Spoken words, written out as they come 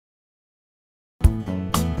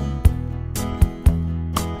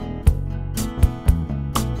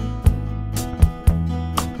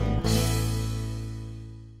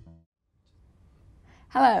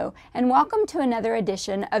Hello, and welcome to another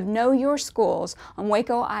edition of Know Your Schools on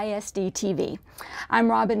Waco ISD TV.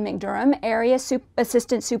 I'm Robin McDurham, Area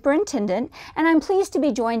Assistant Superintendent, and I'm pleased to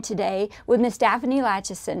be joined today with Miss Daphanie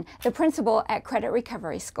Latchison, the principal at Credit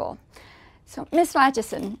Recovery School. So, Miss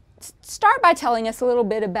Latchison, start by telling us a little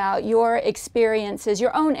bit about your experiences,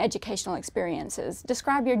 your own educational experiences.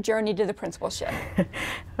 Describe your journey to the principalship.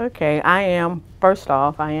 Okay, first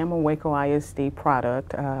off, I am a Waco ISD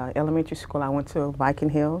product. Elementary school, I went to Viking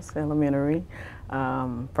Hills Elementary,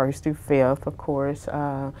 1st through 5th, of course,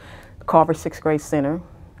 Carver 6th Grade Center,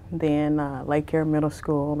 then Lake Air Middle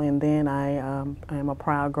School, and then I am a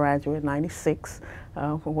proud graduate, 96,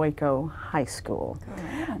 of Waco High School.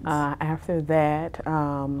 After that,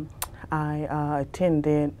 I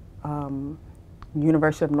attended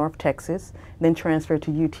University of North Texas, then transferred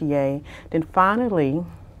to UTA, then finally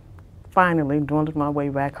dwindled my way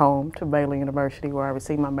back home to Baylor University, where I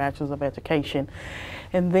received my Bachelor's of Education.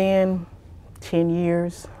 And then 10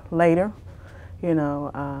 years later,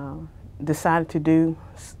 decided to do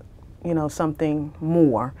something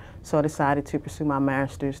more. So I decided to pursue my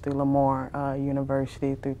master's through Lamar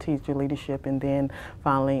University through teacher leadership, and then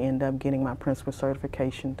finally end up getting my principal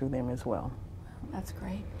certification through them as well. That's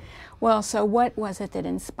great. Well, so what was it that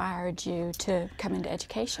inspired you to come into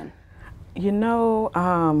education?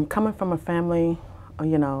 Coming from a family,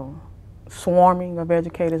 swarming of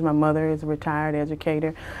educators. My mother is a retired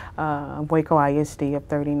educator, Waco ISD of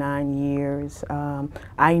 39 years.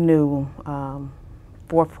 I knew my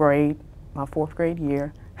fourth grade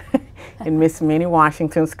year in Miss Minnie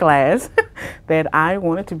Washington's class that I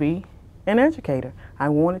wanted to be an educator. I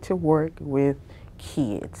wanted to work with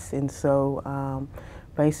kids, and so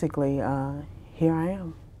basically here I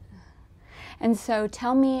am. And so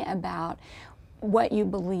tell me about what you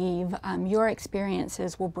believe your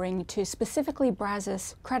experiences will bring to specifically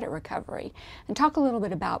Brazos credit recovery, and talk a little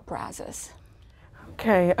bit about Brazos.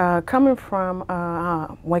 Okay, coming from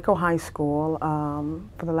Waco High School,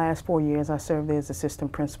 for the last 4 years I served as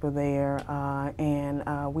assistant principal there,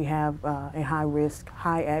 and we have a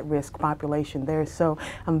high at-risk population there, so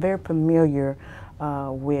I'm very familiar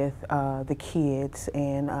with the kids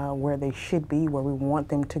and where they should be, where we want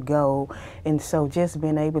them to go. And so just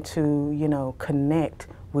being able to, connect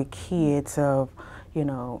with kids of,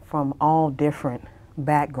 from all different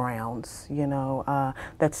backgrounds,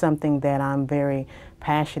 that's something that I'm very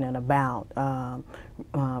passionate about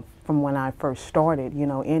from when I first started,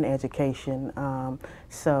 in education.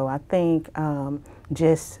 So I think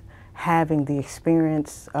just having the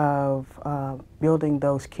experience of building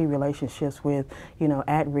those key relationships with,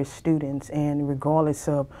 at-risk students, and regardless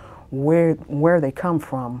of where they come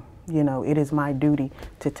from, it is my duty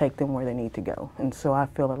to take them where they need to go. And so I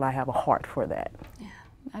feel that I have a heart for that. Yeah,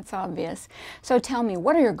 that's obvious. So tell me,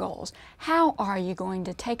 what are your goals? How are you going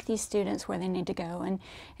to take these students where they need to go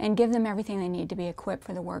and give them everything they need to be equipped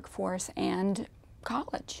for the workforce and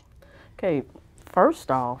college? Okay.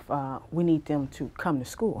 First off, we need them to come to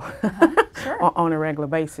school Sure. on a regular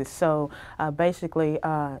basis. So basically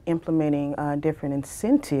implementing different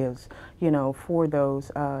incentives, for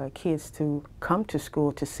those kids to come to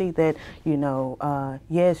school, to see that,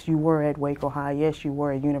 yes, you were at Waco High, yes, you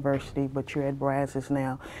were at university, but you're at Brazos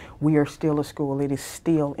now. We are still a school. It is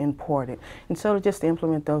still important. And so just to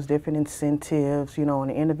implement those different incentives, on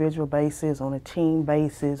an individual basis, on a team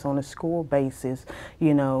basis, on a school basis,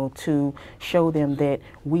 to show them that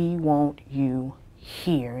we want you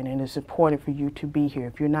here, and it is important for you to be here.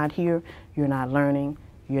 If you're not here, you're not learning,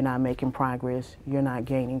 you're not making progress, you're not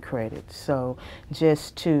gaining credit. So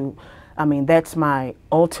just to, that's my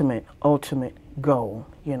ultimate goal,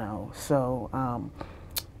 so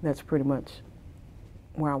that's pretty much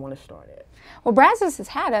where I want to start at. Well, Brazos has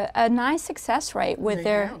had a nice success rate with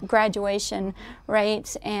their graduation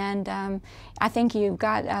rates, and I think you've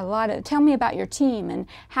got a lot of, tell me about your team and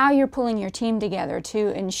how you're pulling your team together to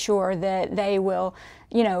ensure that they will,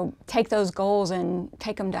 take those goals and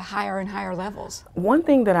take them to higher and higher levels. One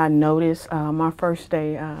thing that I noticed my first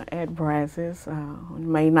day at Brazos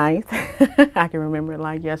on May 9th, I can remember it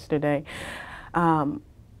like yesterday,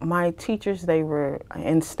 my teachers,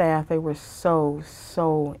 and staff, they were so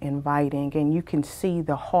inviting, and you can see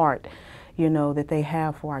the heart, that they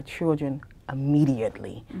have for our children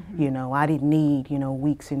immediately. Mm-hmm. I didn't need,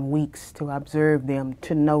 weeks and weeks to observe them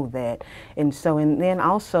to know that. And so, and then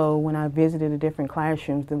also when I visited the different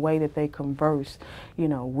classrooms, the way that they conversed,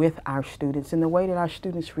 with our students, and the way that our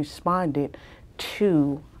students responded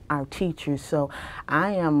to our teachers. So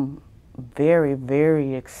I am very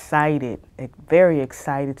excited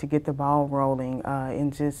to get the ball rolling,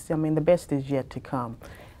 and just, the best is yet to come.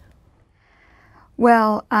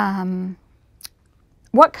 Well,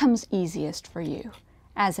 What comes easiest for you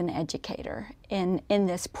as an educator in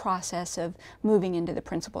this process of moving into the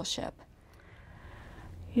principalship?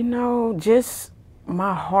 You know, just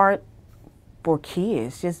my heart for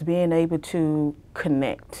kids, just being able to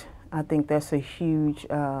connect. I think that's a huge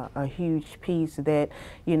piece that,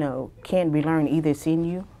 you know, can't be learned. Either it's in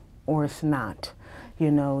you or it's not.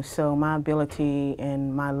 You know, so my ability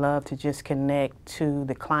and my love to just connect to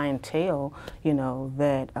the clientele, you know,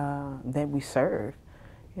 that we serve.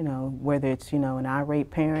 You know, whether it's, you know, an irate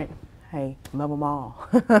parent, hey, love them all.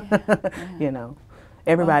 You know,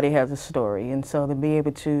 everybody has a story, and so to be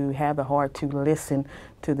able to have the heart to listen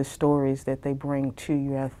to the stories that they bring to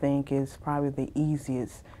you, I think is probably the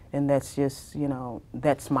easiest, and that's just, you know,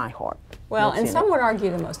 that's my heart. Well, that's and some would argue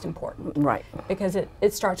the most important. Right. Because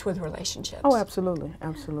it starts with relationships. Oh, absolutely,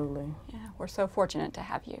 absolutely. Yeah, we're so fortunate to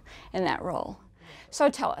have you in that role. So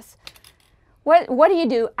tell us, what do you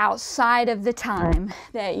do outside of the time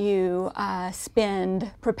that you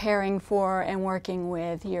spend preparing for and working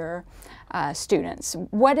with your students?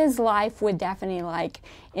 What is life with Daphanie like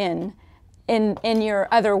in your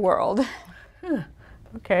other world?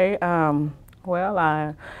 Okay. Well,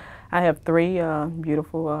 I have three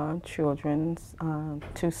beautiful children,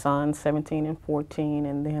 2 sons, 17 and 14,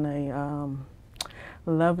 and then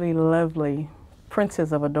a lovely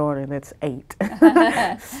princess of a daughter that's 8.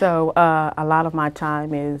 So a lot of my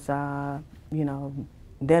time is, you know,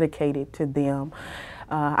 dedicated to them.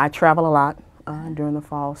 I travel a lot during the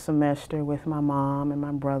fall semester with my mom and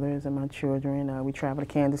my brothers and my children. We travel to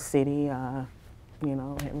Kansas City. You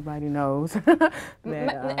know, everybody knows.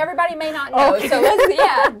 That, everybody may not know, okay. So let's,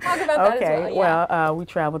 yeah, talk about that okay. as well. Yeah. Well, we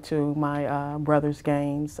travel to my brother's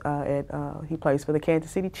games. He plays for the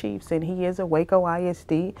Kansas City Chiefs, and he is a Waco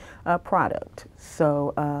ISD product.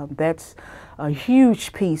 So that's a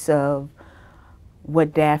huge piece of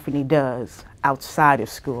what Daphne does outside of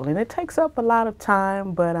school, and it takes up a lot of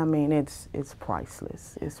time. But I mean, it's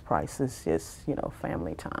priceless. It's priceless. Just, you know,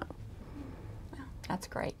 family time. Well, that's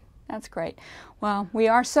great. That's great. Well, we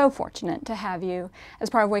are so fortunate to have you as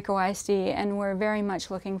part of Waco ISD, and we're very much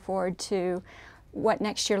looking forward to what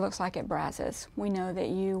next year looks like at Brazos. We know that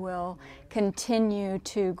you will continue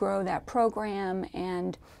to grow that program,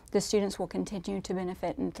 and the students will continue to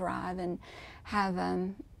benefit and thrive and have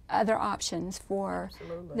other options for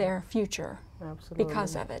their future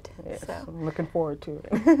because of it. Yes, so I'm looking forward to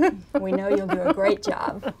it. We know you'll do a great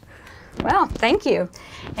job. Well, thank you.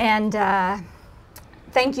 And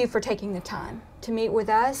thank you for taking the time to meet with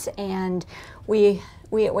us, and we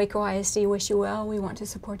at Waco ISD wish you well. We want to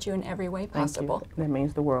support you in every way possible. Thank you. That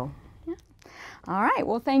means the world. Yeah. All right,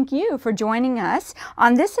 well, thank you for joining us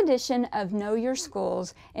on this edition of Know Your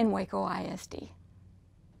Schools in Waco ISD.